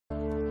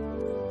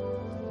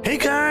Hey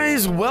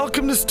guys,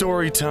 welcome to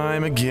story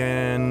time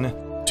again.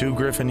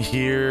 Gryphon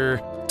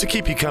here to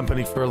keep you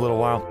company for a little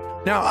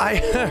while. Now, I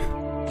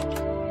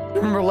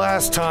remember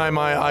last time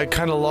I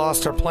kind of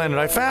lost our planet.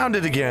 I found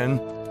it again.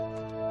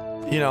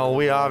 You know,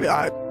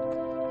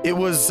 it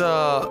was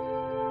a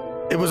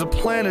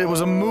planet. It was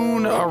a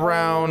moon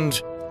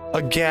around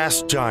a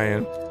gas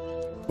giant,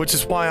 which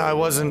is why I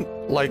wasn't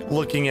like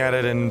looking at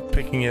it and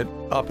picking it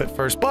up at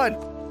first.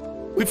 But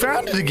we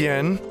found it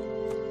again.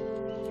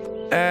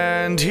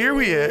 And here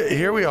we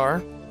are,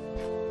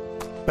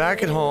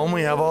 back at home.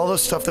 We have all the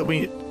stuff that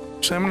we...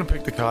 Actually, I'm gonna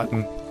pick the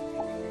cotton.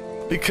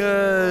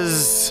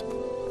 Because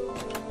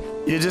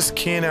you just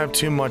can't have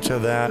too much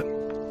of that.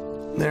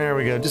 There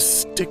we go.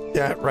 Just stick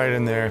that right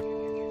in there.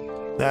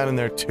 That in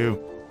there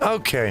too.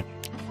 Okay.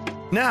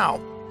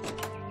 Now,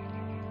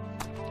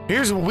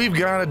 here's what we've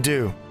got to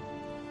do.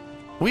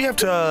 We have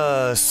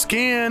to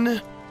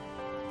scan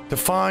to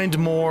find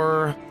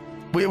more...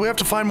 We have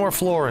to find more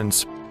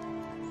Florins.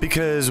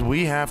 Because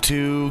we have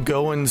to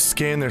go and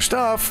scan their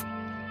stuff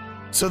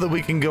so that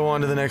we can go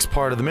on to the next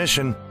part of the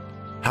mission.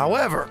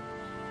 However,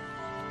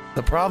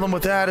 the problem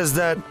with that is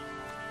that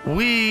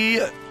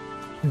we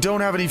don't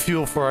have any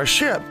fuel for our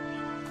ship.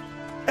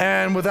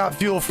 And without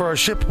fuel for our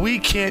ship, we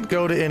can't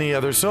go to any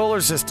other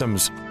solar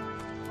systems.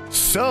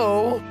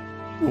 So,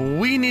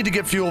 we need to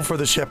get fuel for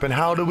the ship. And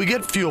how do we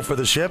get fuel for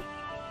the ship?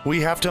 We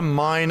have to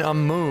mine a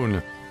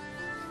moon.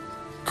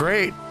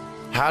 Great.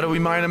 How do we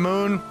mine a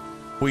moon?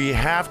 We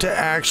have to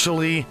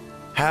actually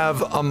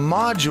have a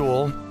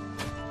module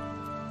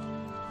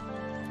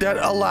that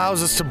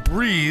allows us to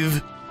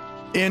breathe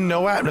in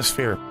no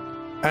atmosphere.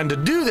 And to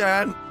do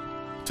that,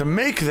 to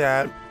make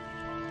that,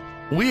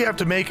 we have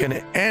to make an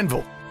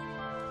anvil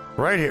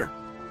right here.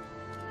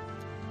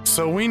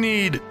 So we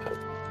need...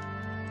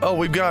 Oh,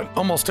 we've got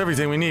almost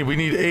everything we need. We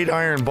need 8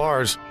 iron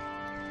bars.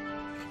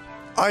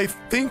 I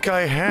think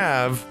I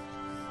have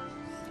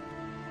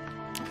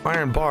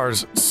iron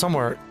bars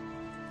somewhere.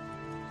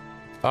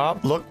 Oh,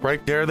 look,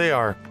 right there they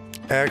are.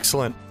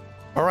 Excellent.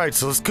 All right,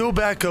 so let's go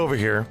back over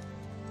here.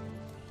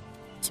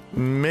 Let's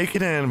make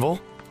an anvil.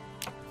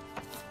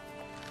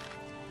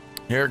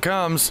 Here it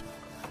comes.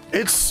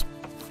 It's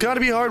got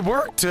to be hard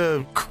work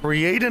to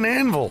create an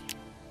anvil.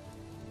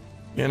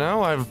 You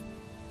know, I've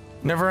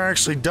never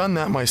actually done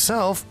that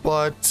myself,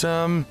 but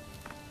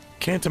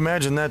can't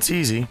imagine that's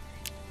easy.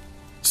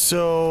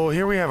 So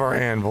here we have our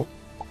anvil.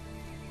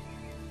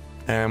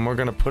 And we're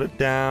going to put it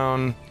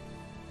down...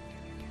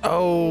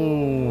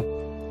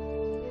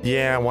 Oh,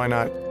 yeah, why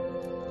not?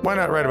 Why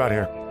not right about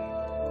here?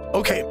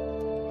 Okay,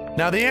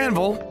 now the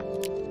anvil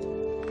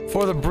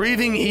for the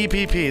breathing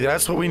EPP,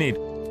 that's what we need.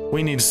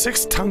 We need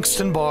 6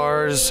 tungsten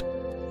bars,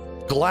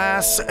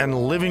 glass,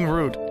 and living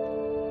root.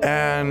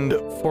 And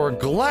for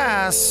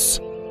glass,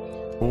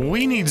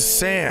 we need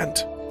sand.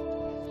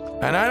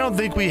 And I don't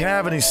think we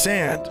have any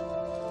sand.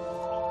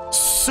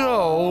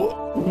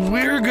 So,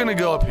 we're gonna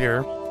go up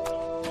here.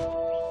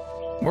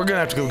 We're gonna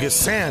have to go get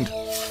sand.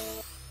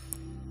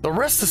 The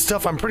rest of the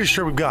stuff I'm pretty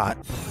sure we've got.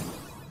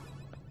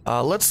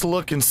 Let's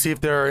look and see if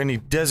there are any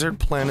desert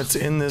planets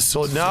in this.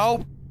 So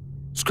no!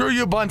 Screw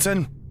you,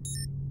 Bunsen!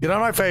 Get on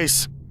my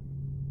face!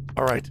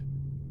 Alright.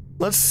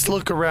 Let's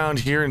look around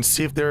here and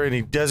see if there are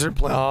any desert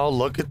planets. Oh,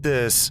 look at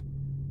this.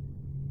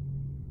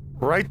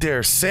 Right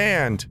there,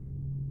 sand.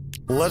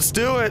 Let's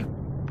do it!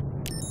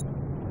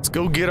 Let's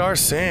go get our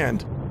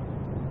sand.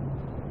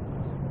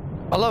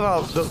 I love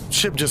how the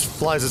ship just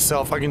flies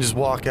itself. I can just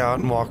walk out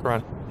and walk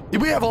around.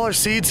 We have all our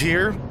seeds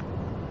here,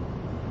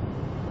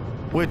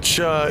 which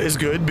is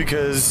good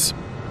because,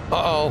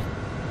 uh-oh.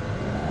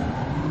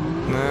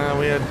 Nah,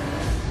 we had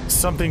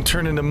something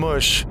turn into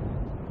mush.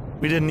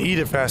 We didn't eat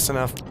it fast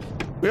enough.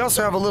 We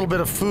also have a little bit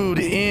of food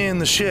in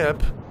the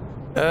ship,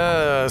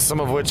 some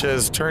of which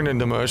has turned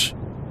into mush.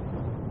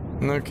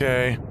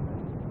 Okay.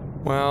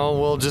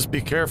 Well, we'll just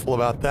be careful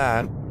about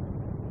that.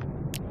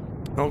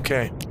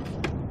 Okay.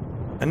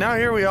 And now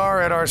here we are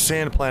at our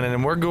sand planet,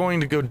 and we're going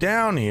to go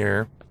down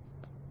here.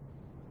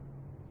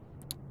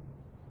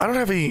 I don't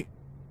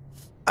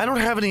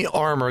have any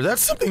armor.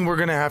 That's something we're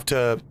gonna have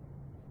to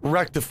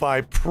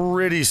rectify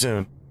pretty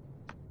soon.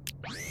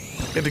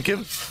 We're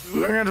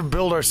gonna have to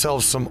build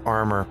ourselves some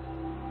armor.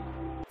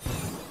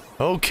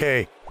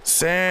 Okay,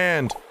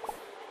 sand.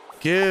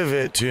 Give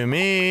it to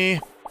me.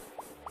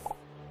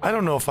 I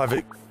don't know if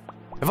have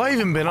I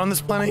even been on this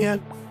planet yet?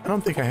 I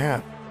don't think I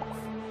have.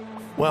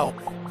 Well,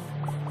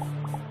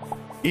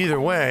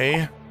 either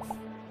way,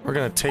 we're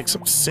gonna take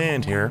some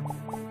sand here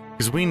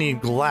because we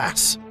need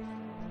glass.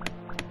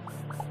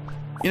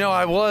 You know,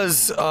 I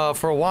was,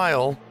 for a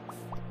while,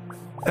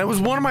 and it was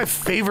one of my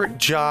favorite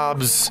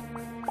jobs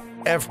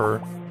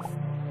ever.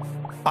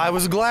 I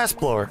was a glass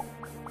blower.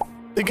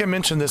 I think I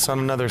mentioned this on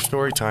another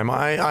story time.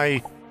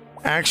 I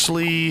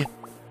actually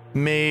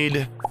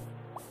made,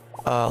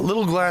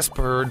 little glass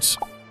birds.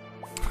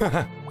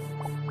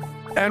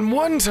 And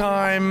one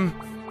time,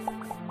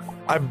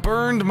 I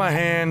burned my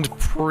hand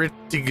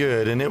pretty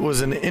good, and it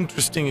was an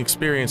interesting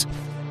experience.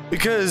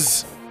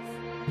 Because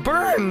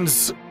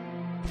burns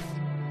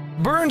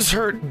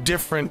hurt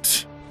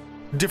different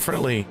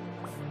differently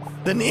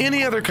than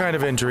any other kind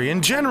of injury.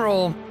 In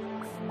general,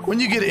 when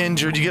you get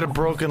injured, you get a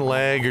broken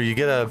leg or you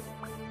get a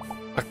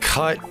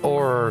cut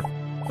or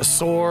a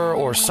sore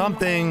or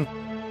something,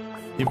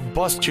 you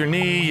bust your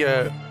knee,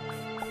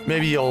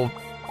 maybe you'll,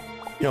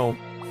 you know,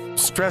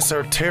 stress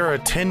or tear a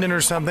tendon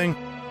or something.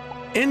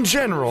 In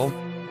general,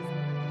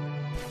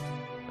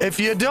 if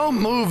you don't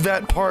move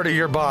that part of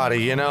your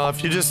body, you know,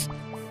 if you just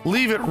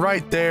leave it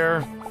right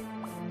there,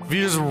 if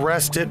you just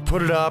rest it,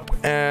 put it up,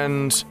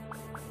 and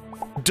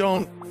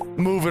don't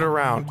move it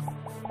around,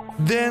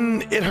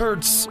 then it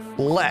hurts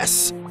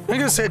less. I'm not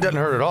gonna say it doesn't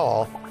hurt at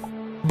all,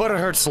 but it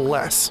hurts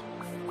less.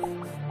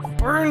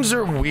 Burns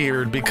are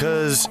weird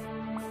because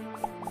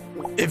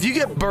if you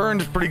get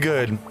burned pretty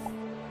good,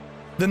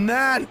 then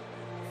that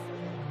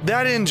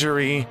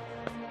injury,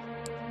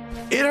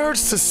 it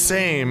hurts the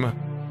same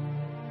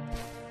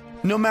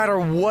no matter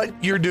what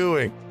you're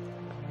doing.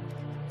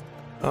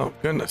 Oh,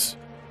 goodness.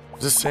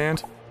 Is this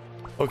sand?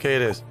 Okay,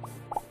 it is.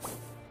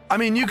 I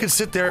mean, you could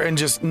sit there and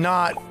just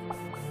not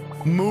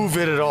move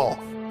it at all,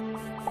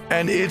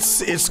 and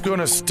it's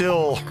gonna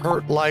still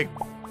hurt like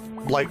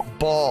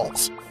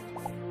balls.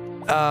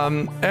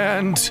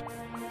 And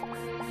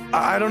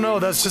I don't know,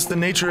 that's just the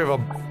nature of a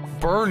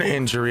burn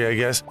injury, I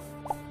guess.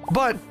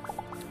 But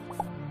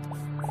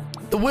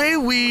the way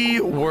we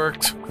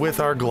worked with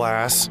our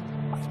glass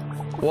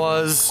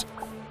was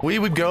we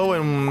would go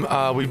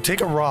and we'd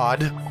take a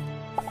rod,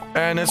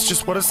 and it's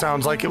just what it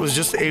sounds like. It was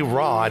just a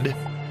rod,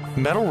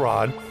 metal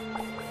rod,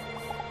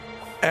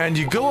 and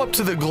you go up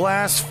to the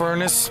glass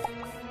furnace,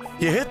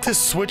 you hit this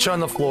switch on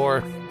the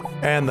floor,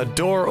 and the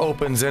door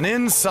opens, and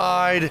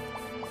inside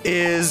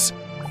is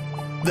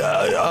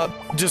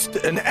just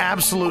an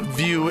absolute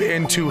view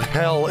into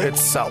hell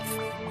itself.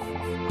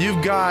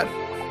 You've got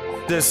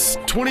this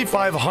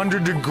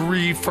 2,500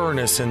 degree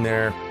furnace in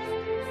there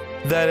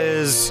that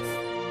is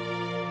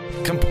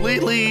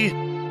completely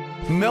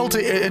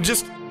melting,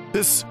 just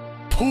this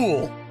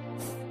pool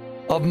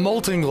of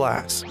molten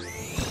glass.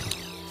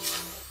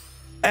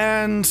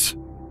 And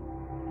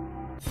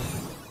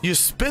you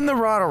spin the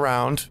rod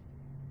around,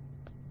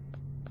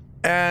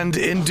 and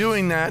in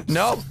doing that,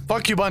 no,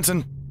 fuck you,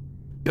 Bunsen.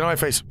 Get on my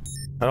face.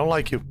 I don't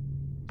like you.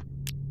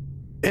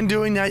 In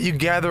doing that, you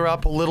gather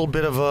up a little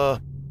bit of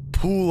a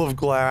pool of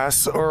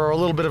glass, or a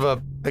little bit of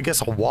a, I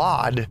guess, a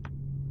wad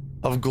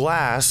of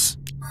glass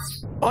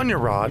on your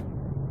rod.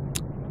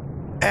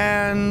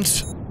 And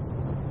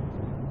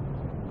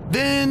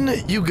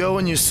then you go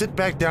and you sit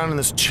back down in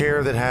this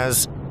chair that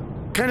has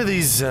kind of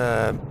these,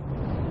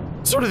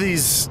 sort of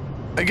these,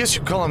 I guess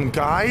you call them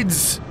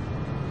guides,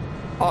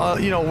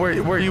 you know,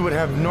 where you would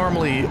have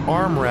normally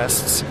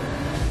armrests.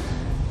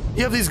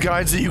 You have these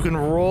guides that you can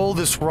roll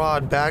this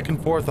rod back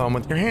and forth on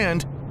with your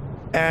hand,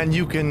 and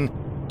you can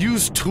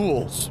use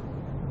tools,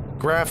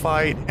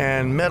 graphite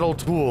and metal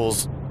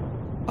tools,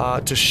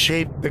 to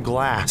shape the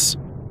glass.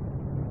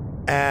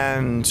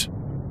 And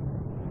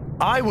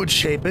I would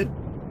shape it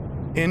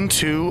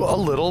into a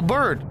little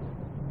bird.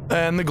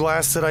 And the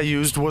glass that I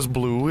used was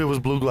blue. It was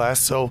blue glass,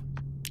 so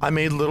I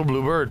made little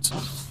blue birds.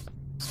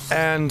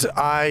 And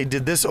I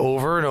did this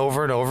over and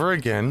over and over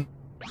again.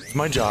 It's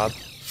my job.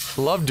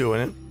 Love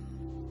doing it.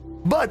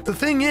 But the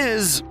thing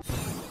is,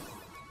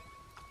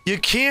 you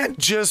can't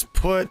just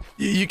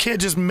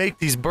make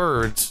these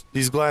birds,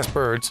 these glass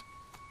birds,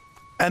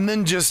 and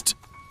then just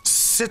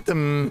sit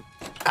them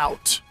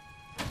out.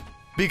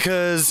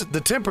 Because the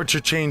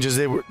temperature change as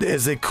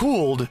they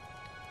cooled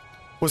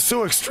was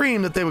so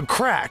extreme that they would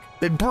crack,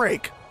 they'd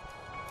break.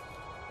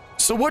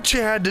 So what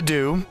you had to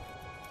do,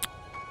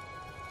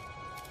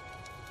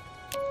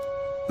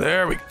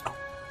 there we go.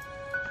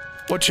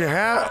 What you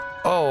have,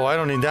 oh, I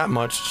don't need that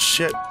much,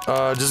 shit.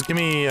 Just give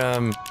me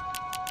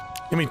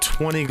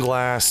 20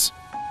 glass.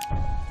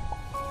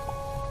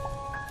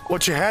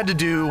 What you had to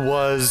do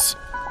was,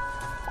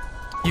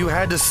 you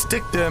had to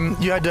stick them,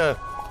 you had to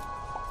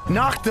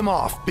knock them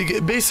off.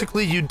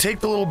 Basically, you'd take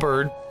the little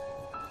bird,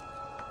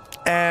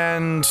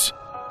 and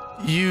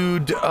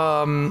you'd,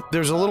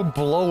 there's a little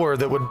blower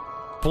that would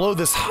blow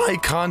this high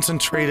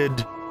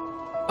concentrated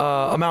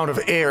amount of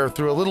air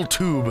through a little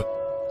tube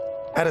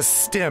at a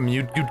stem.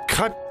 You'd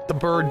cut the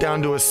bird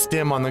down to a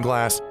stem on the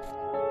glass,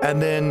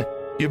 and then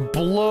you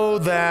blow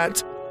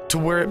that to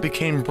where it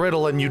became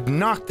brittle, and you'd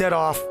knock that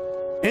off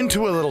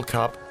into a little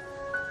cup,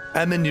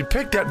 and then you'd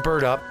pick that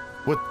bird up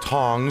with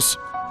tongs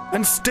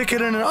and stick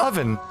it in an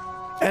oven.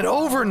 And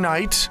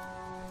overnight,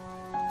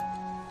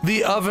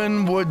 the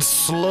oven would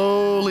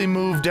slowly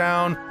move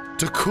down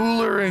to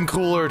cooler and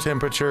cooler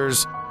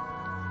temperatures,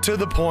 to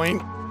the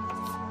point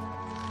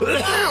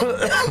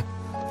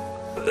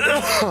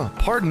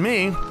pardon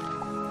me,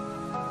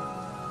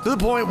 to the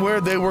point where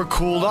they were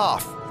cooled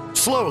off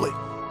slowly.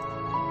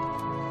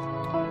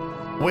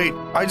 Wait,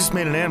 I just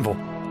made an anvil.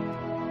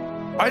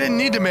 I didn't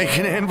need to make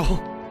an anvil.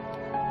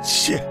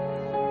 Shit.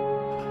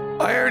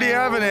 I already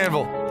have an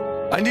anvil.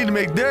 I need to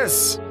make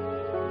this.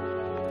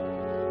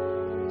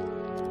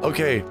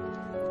 Okay.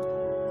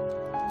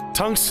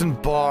 Tungsten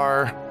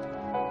bar,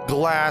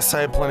 glass,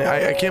 I have plenty.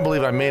 I can't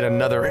believe I made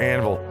another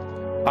anvil.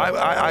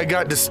 I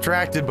got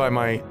distracted by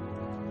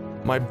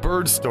my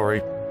bird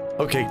story.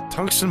 Okay,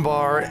 tungsten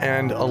bar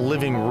and a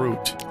living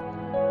root.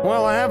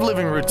 Well, I have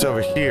living roots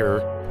over here.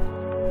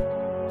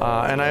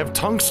 And I have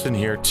tungsten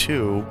here,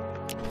 too.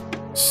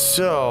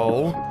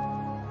 So,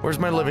 where's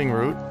my living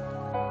root?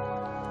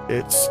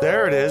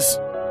 There it is.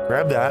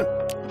 Grab that.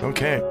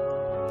 Okay.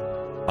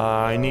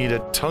 I need a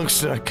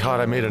tungsten. God,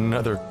 I made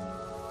another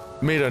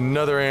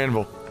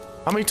anvil.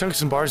 How many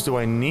tungsten bars do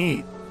I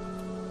need?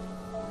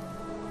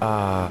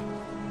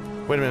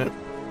 Wait a minute.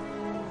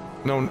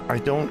 No, I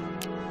don't.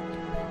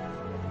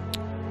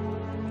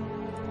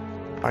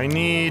 I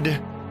need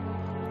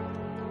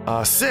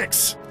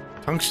 6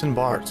 tungsten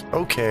bars.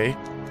 Okay.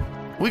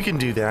 We can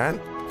do that.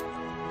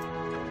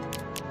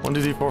 1,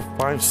 2, 3, 4,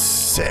 5,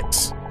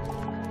 6.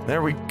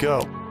 There we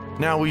go.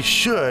 Now we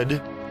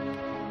should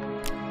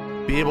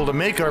be able to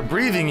make our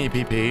breathing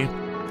EPP.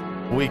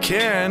 We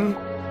can.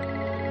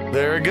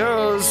 There it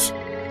goes.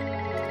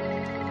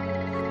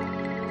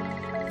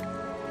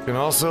 You can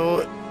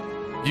also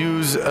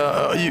use,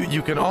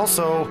 you can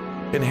also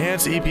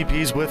enhance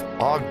EPPs with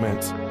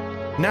augments.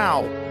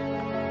 Now,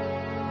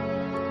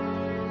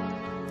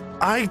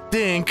 I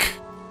think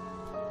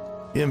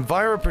the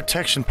Enviro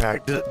Protection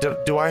Pack,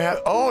 do I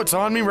have, oh, it's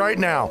on me right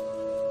now.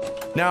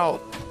 Now,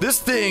 this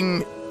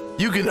thing,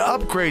 you can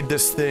upgrade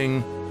this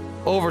thing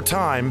over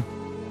time,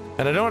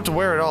 and I don't have to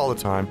wear it all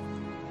the time,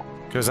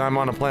 because I'm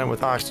on a planet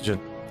with oxygen,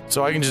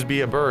 so I can just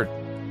be a bird.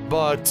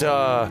 But,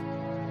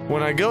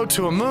 when I go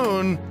to a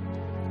moon,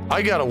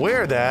 I gotta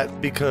wear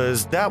that,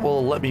 because that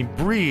will let me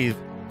breathe.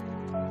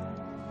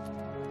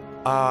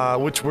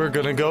 Which we're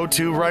gonna go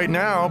to right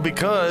now,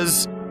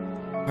 because...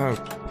 Oh,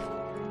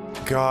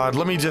 God,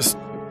 let me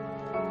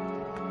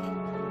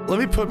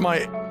put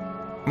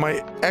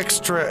my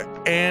extra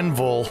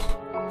anvil.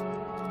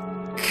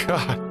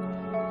 God,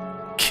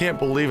 can't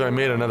believe I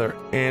made another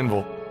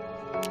anvil.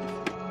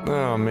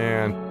 Oh,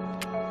 man.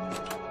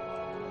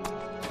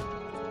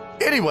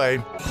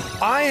 Anyway,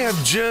 I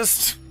have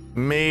just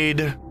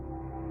made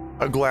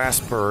a glass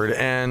bird,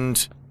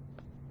 and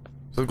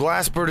the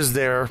glass bird is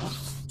there.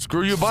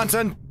 Screw you,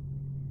 Bunsen!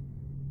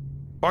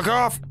 Fuck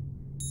off!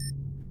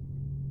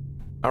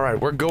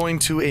 Alright, we're going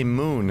to a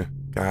moon,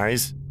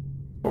 guys.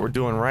 What we're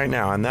doing right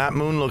now, and that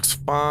moon looks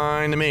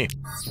fine to me.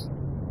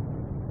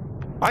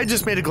 I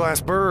just made a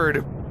glass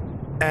bird,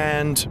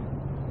 and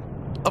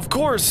of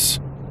course,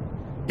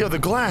 you know, the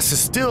glass is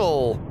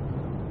still,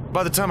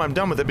 by the time I'm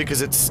done with it,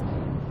 because it's,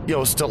 you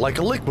know, still like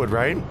a liquid,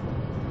 right?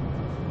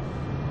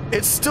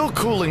 It's still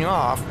cooling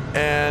off,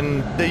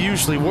 and they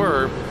usually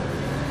were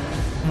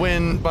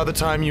when, by the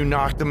time you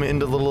knock them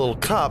into the little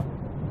cup.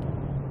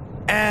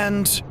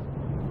 And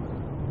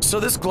so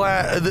this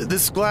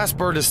glass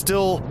bird is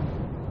still,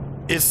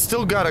 it's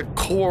still got a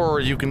core.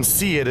 You can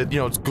see it, you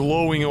know, it's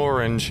glowing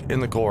orange in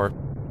the core.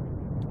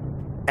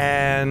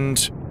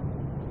 And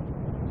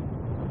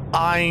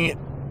I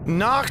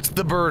knocked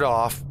the bird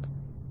off.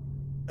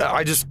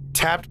 I just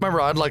tapped my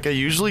rod like I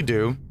usually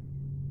do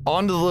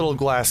onto the little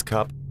glass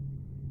cup,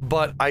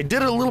 but I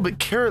did it a little bit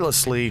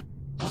carelessly,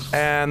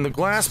 and the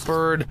glass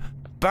bird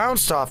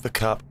bounced off the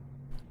cup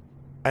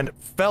and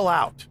fell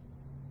out.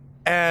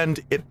 And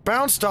it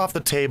bounced off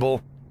the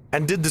table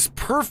and did this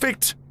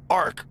perfect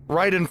arc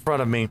right in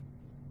front of me.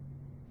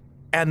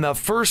 And the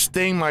first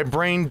thing my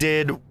brain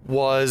did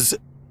was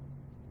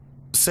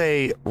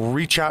say,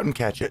 reach out and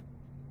catch it.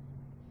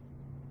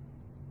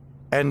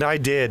 And I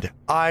did.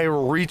 I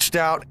reached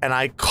out and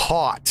I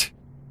caught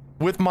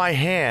with my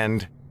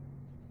hand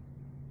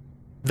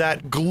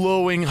that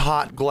glowing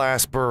hot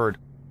glass bird.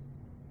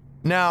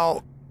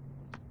 Now,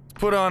 let's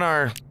put on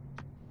our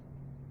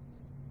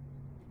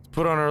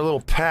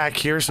little pack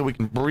here so we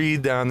can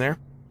breathe down there.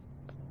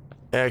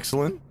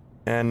 Excellent.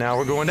 And now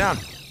we're going down.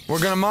 We're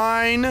gonna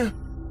mine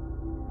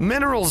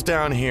minerals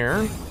down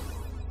here.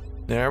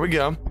 There we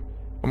go.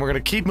 And we're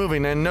gonna keep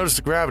moving. And notice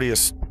the gravity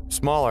is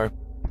smaller.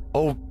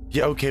 Oh,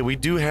 yeah, okay, we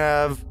do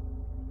have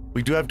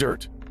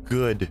dirt.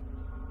 Good.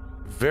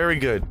 Very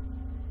good.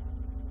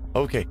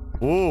 Okay.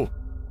 Whoa.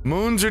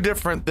 Moons are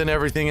different than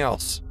everything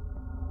else.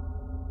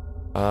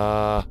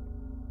 There's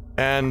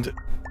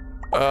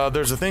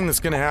a thing that's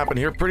gonna happen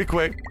here pretty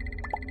quick.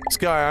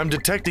 Sky, I'm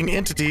detecting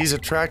entities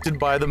attracted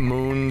by the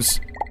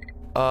moon's,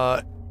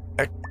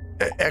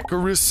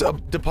 Icarus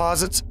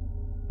deposits.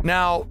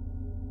 Now,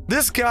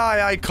 this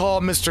guy I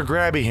call Mr.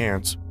 Grabby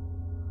Hands.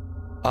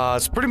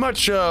 It's pretty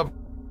much a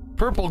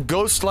purple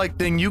ghost-like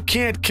thing. You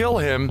can't kill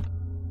him.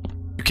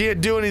 You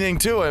can't do anything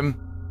to him.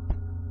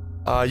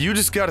 You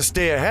just gotta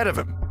stay ahead of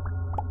him.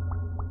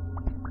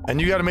 And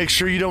you gotta make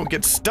sure you don't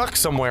get stuck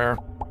somewhere,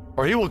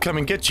 or he will come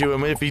and get you,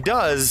 and if he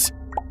does,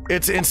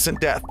 it's instant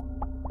death.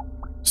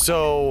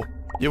 So,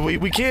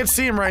 we can't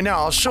see him right now.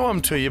 I'll show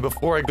him to you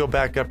before I go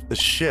back up to the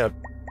ship.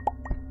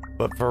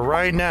 But for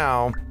right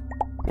now,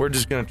 we're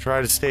just gonna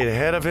try to stay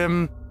ahead of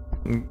him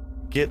and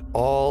get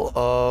all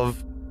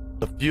of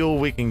the fuel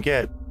we can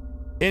get.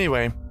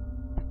 Anyway,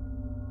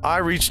 I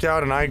reached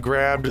out and I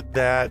grabbed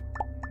that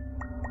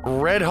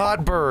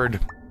red-hot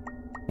bird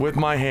with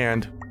my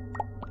hand.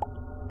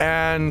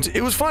 And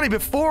it was funny,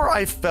 before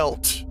I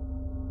felt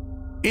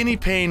any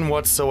pain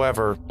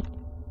whatsoever,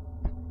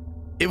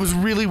 it was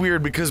really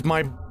weird because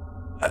my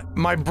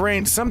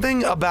brain,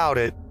 something about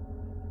it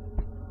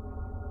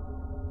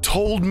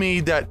told me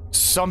that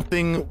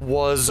something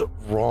was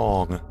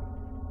wrong.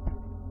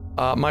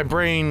 My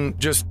brain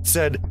just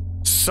said,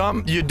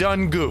 you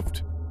done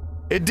goofed.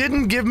 It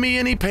didn't give me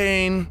any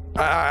pain.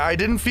 I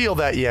didn't feel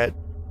that yet.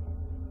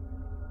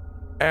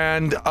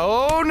 And,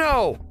 oh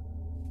no!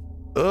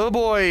 Oh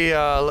boy,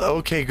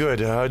 okay,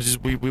 good.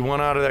 We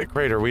went out of that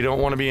crater. We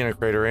don't want to be in a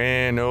crater,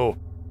 and no.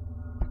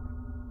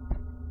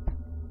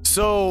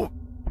 So,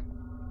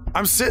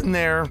 I'm sitting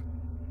there,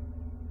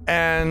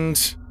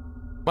 and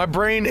my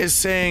brain is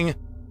saying,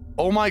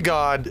 oh my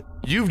god,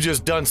 you've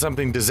just done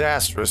something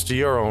disastrous to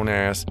your own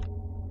ass.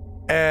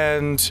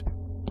 And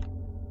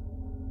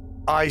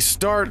I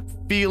start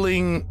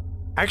feeling,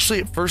 actually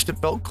at first it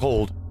felt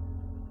cold.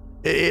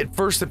 At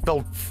first it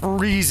felt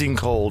freezing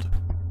cold.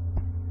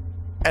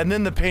 And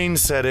then the pain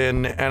set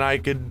in, and I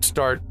could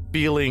start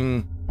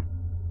feeling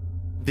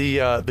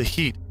the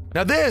heat.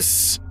 Now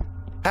this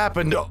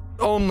happened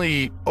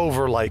only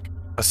over like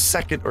a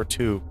second or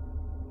two.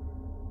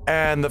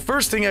 And the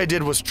first thing I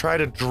did was try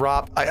to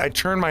drop, I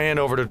turned my hand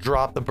over to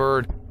drop the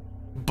bird,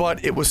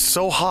 but it was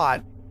so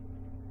hot,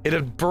 it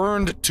had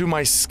burned to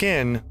my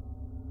skin,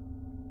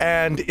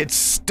 and it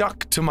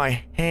stuck to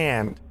my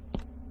hand.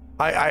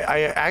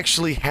 I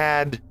actually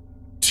had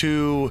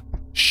to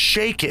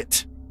shake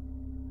it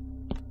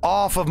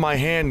off of my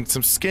hand.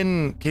 Some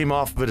skin came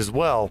off of it as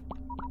well.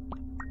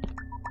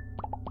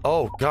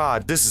 Oh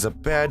god, this is a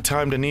bad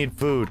time to need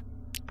food.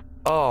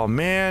 Oh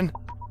man.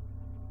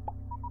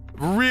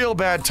 Real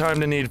bad time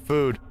to need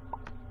food.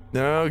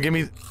 No, give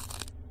me...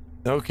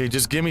 Okay,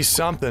 just give me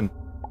something.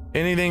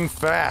 Anything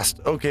fast.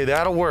 Okay,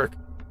 that'll work.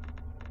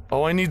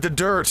 Oh, I need the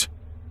dirt.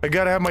 I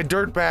gotta have my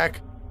dirt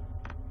back.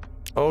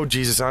 Oh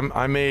Jesus,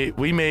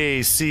 we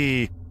may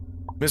see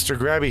Mr.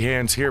 Grabby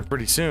Hands here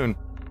pretty soon.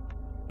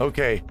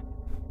 Okay.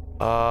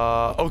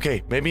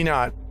 Okay, maybe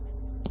not.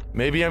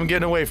 Maybe I'm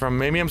getting away from him.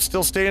 Maybe I'm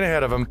still staying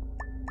ahead of him.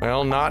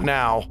 Well, not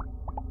now.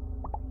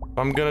 If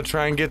I'm gonna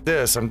try and get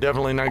this, I'm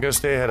definitely not gonna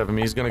stay ahead of him.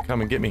 He's gonna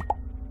come and get me.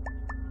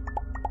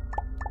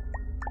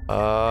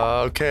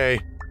 Okay.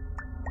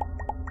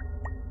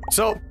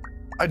 So,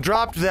 I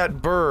dropped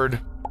that bird,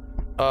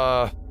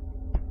 and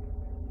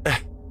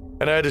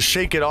I had to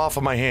shake it off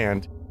of my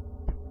hand.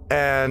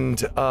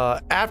 And,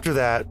 after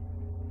that,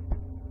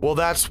 well,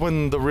 that's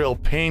when the real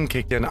pain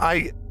kicked in.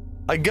 I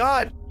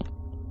got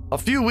a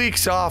few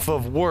weeks off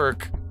of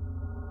work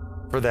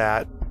for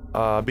that,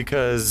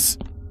 because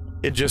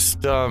it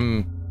just,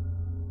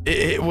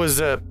 it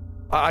was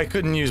I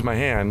couldn't use my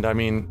hand. I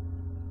mean,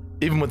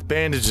 even with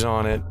bandages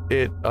on it,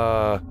 it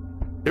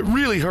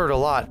really hurt a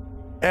lot.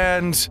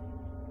 And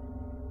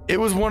it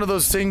was one of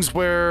those things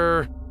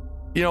where,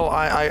 you know,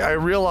 I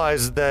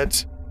realized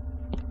that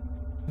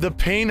the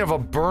pain of a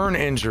burn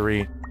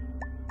injury,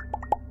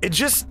 it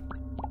just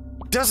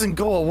doesn't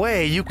go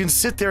away. You can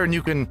sit there and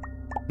you can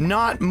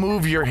not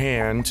move your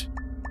hand.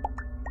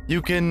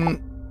 You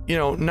can, you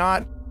know,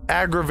 not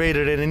aggravate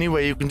it in any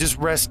way. You can just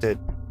rest it.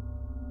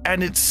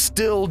 And it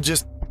still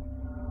just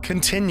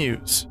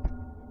continues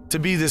to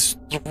be this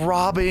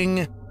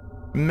throbbing,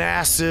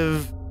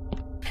 massive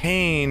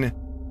pain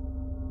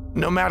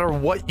no matter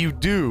what you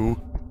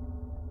do.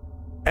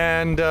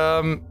 And,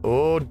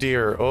 oh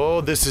dear.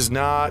 Oh, this is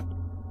not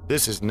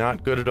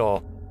good at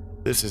all.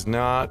 This is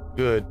not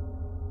good.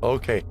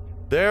 Okay.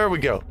 There we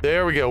go.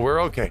 There we go.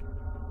 We're okay.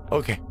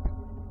 Okay.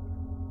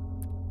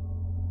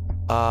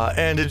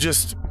 And it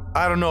just,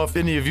 I don't know if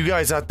any of you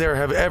guys out there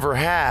have ever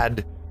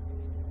had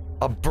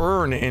a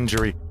burn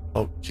injury.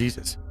 Oh,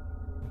 Jesus.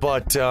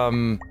 But,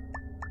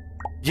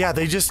 yeah,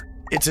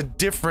 it's a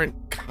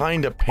different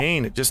kind of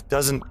pain. It just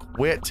doesn't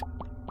quit.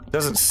 It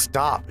doesn't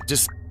stop. It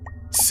just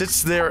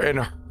sits there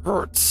and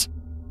hurts.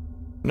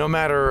 No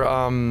matter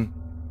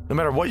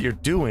what you're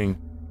doing.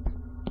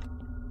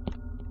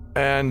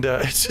 And,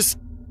 it's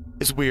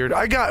weird.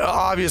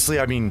 Obviously,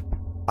 I mean,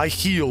 I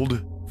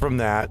healed from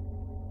that.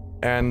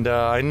 And,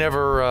 I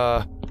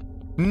never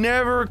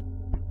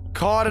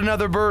caught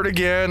another bird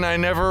again. I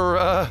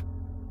never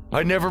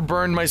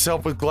burned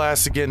myself with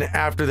glass again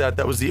after that.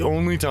 That was the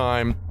only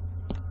time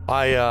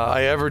I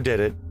ever did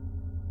it.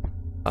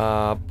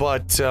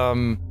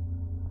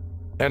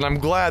 And I'm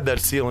glad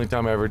that's the only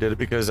time I ever did it,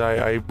 because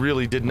I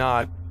really did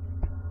not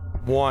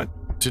want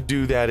to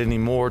do that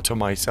anymore to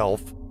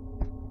myself.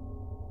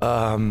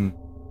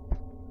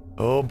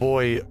 Oh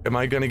boy, am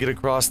I gonna get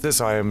across this?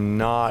 I am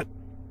not.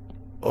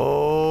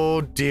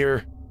 Oh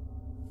dear.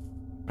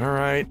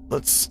 Alright,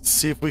 let's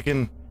see if we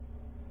can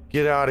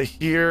get out of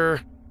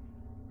here.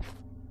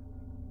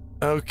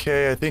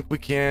 Okay, I think we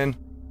can.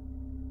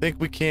 I think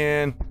we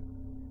can.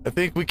 I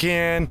think we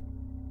can.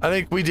 I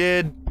think we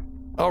did.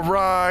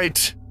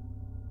 Alright.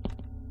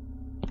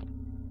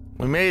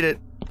 We made it.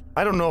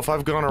 I don't know if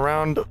I've gone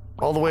around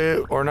all the way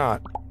or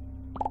not.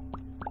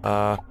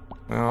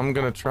 I'm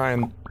gonna try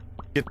and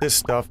get this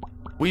stuff.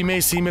 We may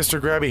see Mr.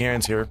 Grabby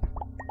Hands here.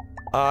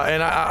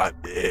 And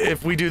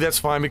if we do, that's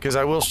fine, because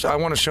I want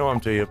to show him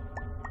to you.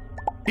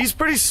 He's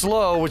pretty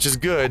slow, which is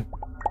good.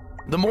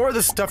 The more of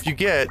this stuff you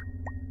get,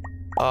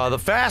 the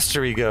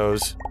faster he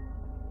goes.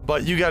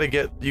 But you gotta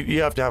get,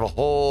 you have to have a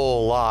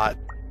whole lot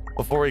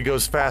before he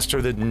goes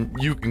faster than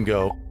you can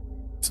go.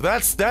 So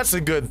that's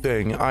a good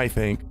thing, I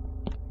think.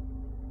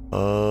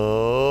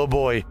 Oh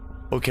boy.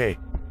 Okay.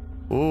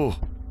 Ooh.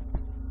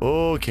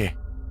 Okay.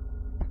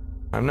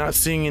 I'm not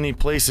seeing any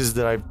places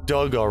that I've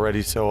dug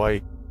already, so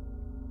I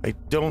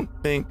don't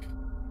think,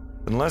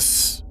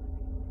 unless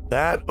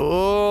that,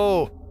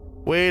 oh,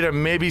 wait,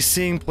 I'm maybe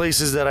seeing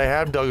places that I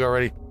have dug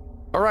already.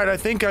 Alright, I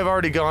think I've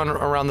already gone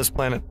around this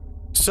planet.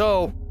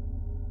 So,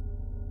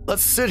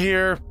 let's sit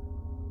here,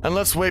 and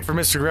let's wait for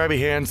Mr. Grabby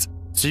Hands,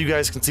 so you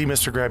guys can see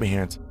Mr. Grabby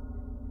Hands.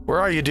 Where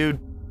are you, dude?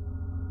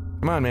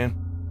 Come on, man.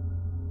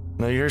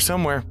 No, you're here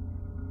somewhere.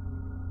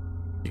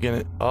 You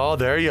gonna, oh,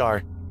 there you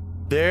are.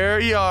 There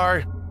you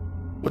are.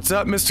 What's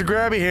up, Mr.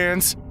 Grabby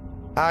Hands?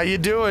 How you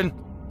doing?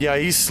 Yeah,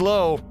 he's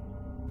slow,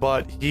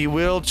 but he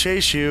will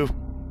chase you.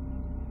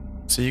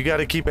 So you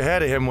gotta keep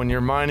ahead of him when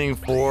you're mining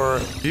for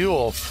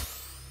fuel.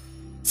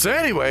 So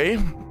anyway,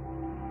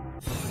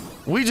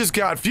 we just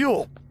got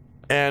fuel.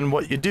 And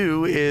what you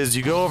do is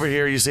you go over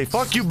here, you say,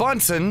 fuck you,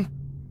 Bunsen.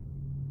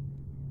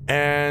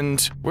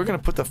 And we're gonna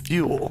put the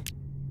fuel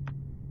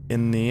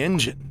in the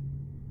engine.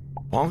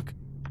 Bonk.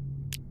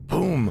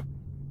 Boom.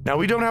 Now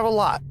we don't have a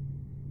lot.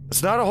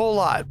 It's not a whole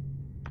lot.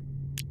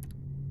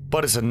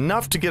 But it's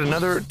enough to get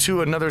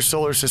another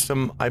solar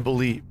system, I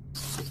believe.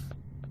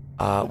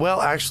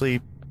 Well,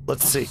 actually,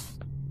 let's see.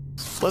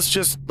 Let's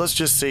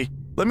just see.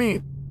 Let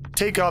me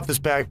take off this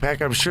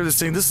backpack. I'm sure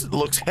this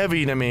looks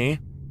heavy to me.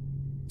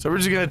 So we're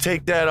just gonna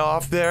take that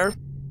off there.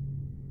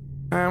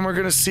 And we're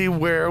gonna see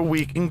where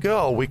we can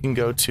go. We can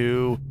go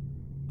to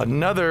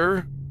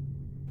another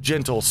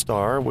gentle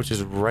star, which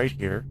is right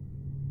here.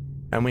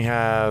 And we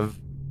have,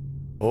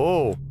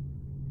 oh,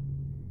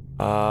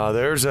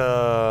 there's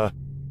a,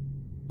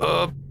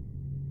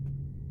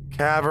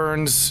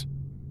 caverns,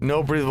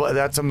 no breathable,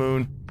 that's a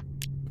moon.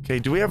 Okay,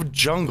 do we have a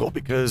jungle?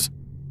 Because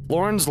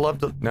Florins love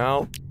to,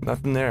 no,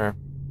 nothing there.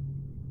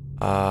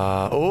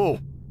 Oh,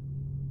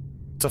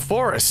 it's a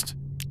forest.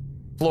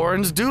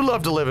 Florins do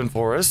love to live in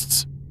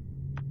forests.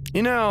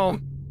 You know,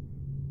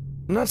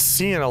 I'm not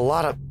seeing a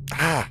lot of,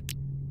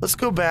 let's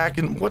go back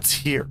and what's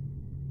here?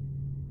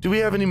 Do we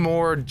have any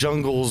more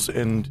jungles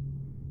and,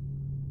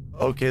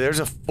 okay, there's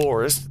a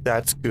forest,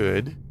 that's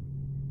good.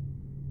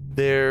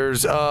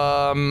 There's,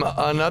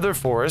 another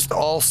forest,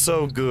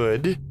 also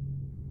good.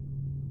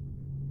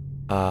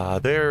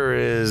 There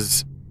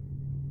is...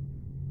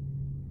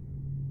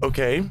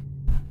 Okay.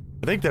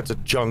 I think that's a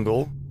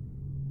jungle.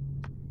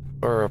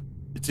 Or,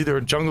 it's either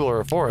a jungle or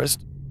a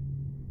forest.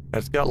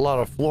 It's got a lot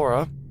of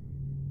flora.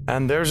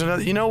 And there's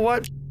another... You know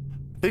what?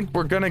 I think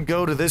we're gonna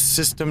go to this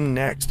system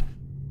next.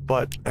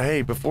 But,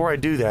 hey, before I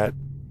do that,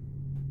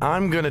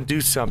 I'm gonna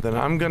do something.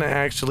 I'm gonna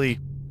actually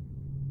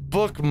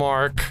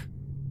bookmark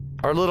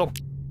our little,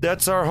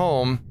 that's our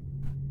home.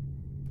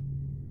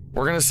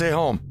 We're gonna say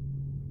home.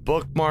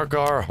 Bookmark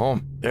our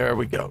home. There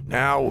we go.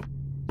 Now,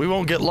 we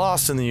won't get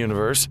lost in the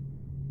universe.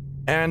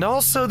 And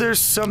also, there's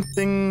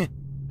something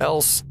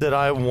else that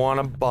I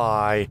want to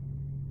buy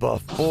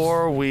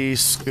before we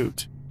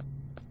scoot.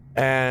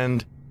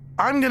 And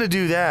I'm gonna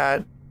do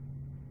that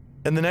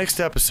in the next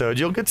episode.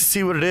 You'll get to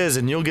see what it is,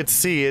 and you'll get to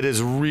see it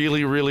is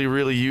really, really,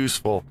 really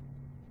useful.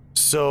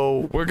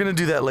 So, we're gonna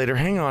do that later.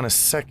 Hang on a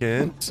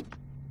second.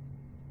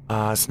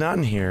 It's not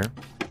in here.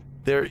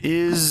 There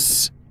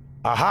is...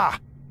 Aha!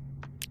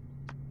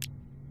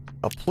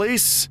 A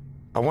place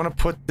I want to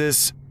put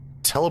this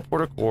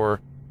teleporter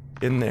core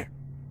in there.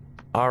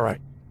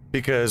 Alright.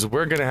 Because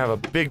we're gonna have a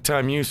big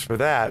time use for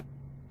that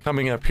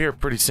coming up here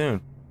pretty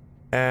soon.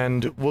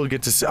 And we'll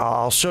get to see...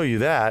 I'll show you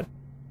that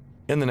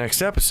in the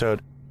next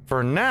episode.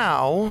 For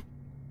now,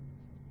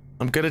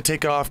 I'm gonna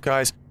take off,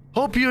 guys.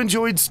 Hope you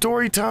enjoyed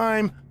story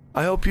time.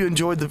 I hope you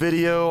enjoyed the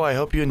video. I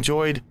hope you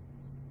enjoyed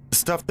the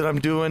stuff that I'm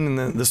doing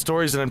and the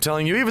stories that I'm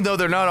telling you, even though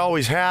they're not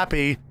always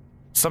happy.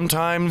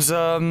 Sometimes,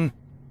 you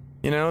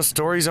know,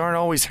 stories aren't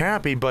always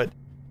happy, but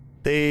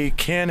they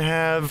can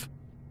have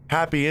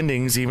happy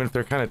endings, even if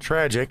they're kind of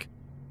tragic.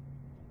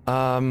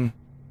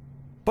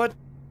 But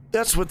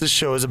that's what this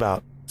show is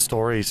about,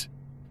 stories.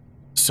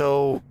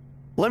 So,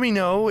 let me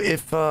know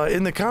if,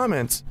 in the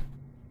comments,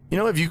 you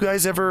know, have you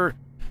guys ever,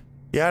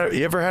 you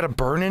ever had a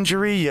burn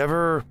injury? You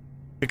ever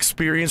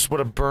experienced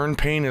what a burn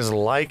pain is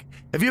like?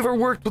 Have you ever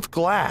worked with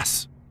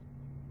glass?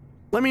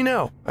 Let me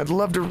know. I'd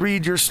love to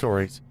read your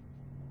stories.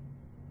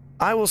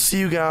 I will see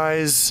you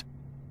guys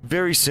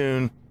very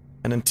soon,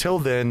 and until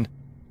then,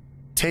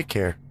 take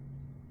care.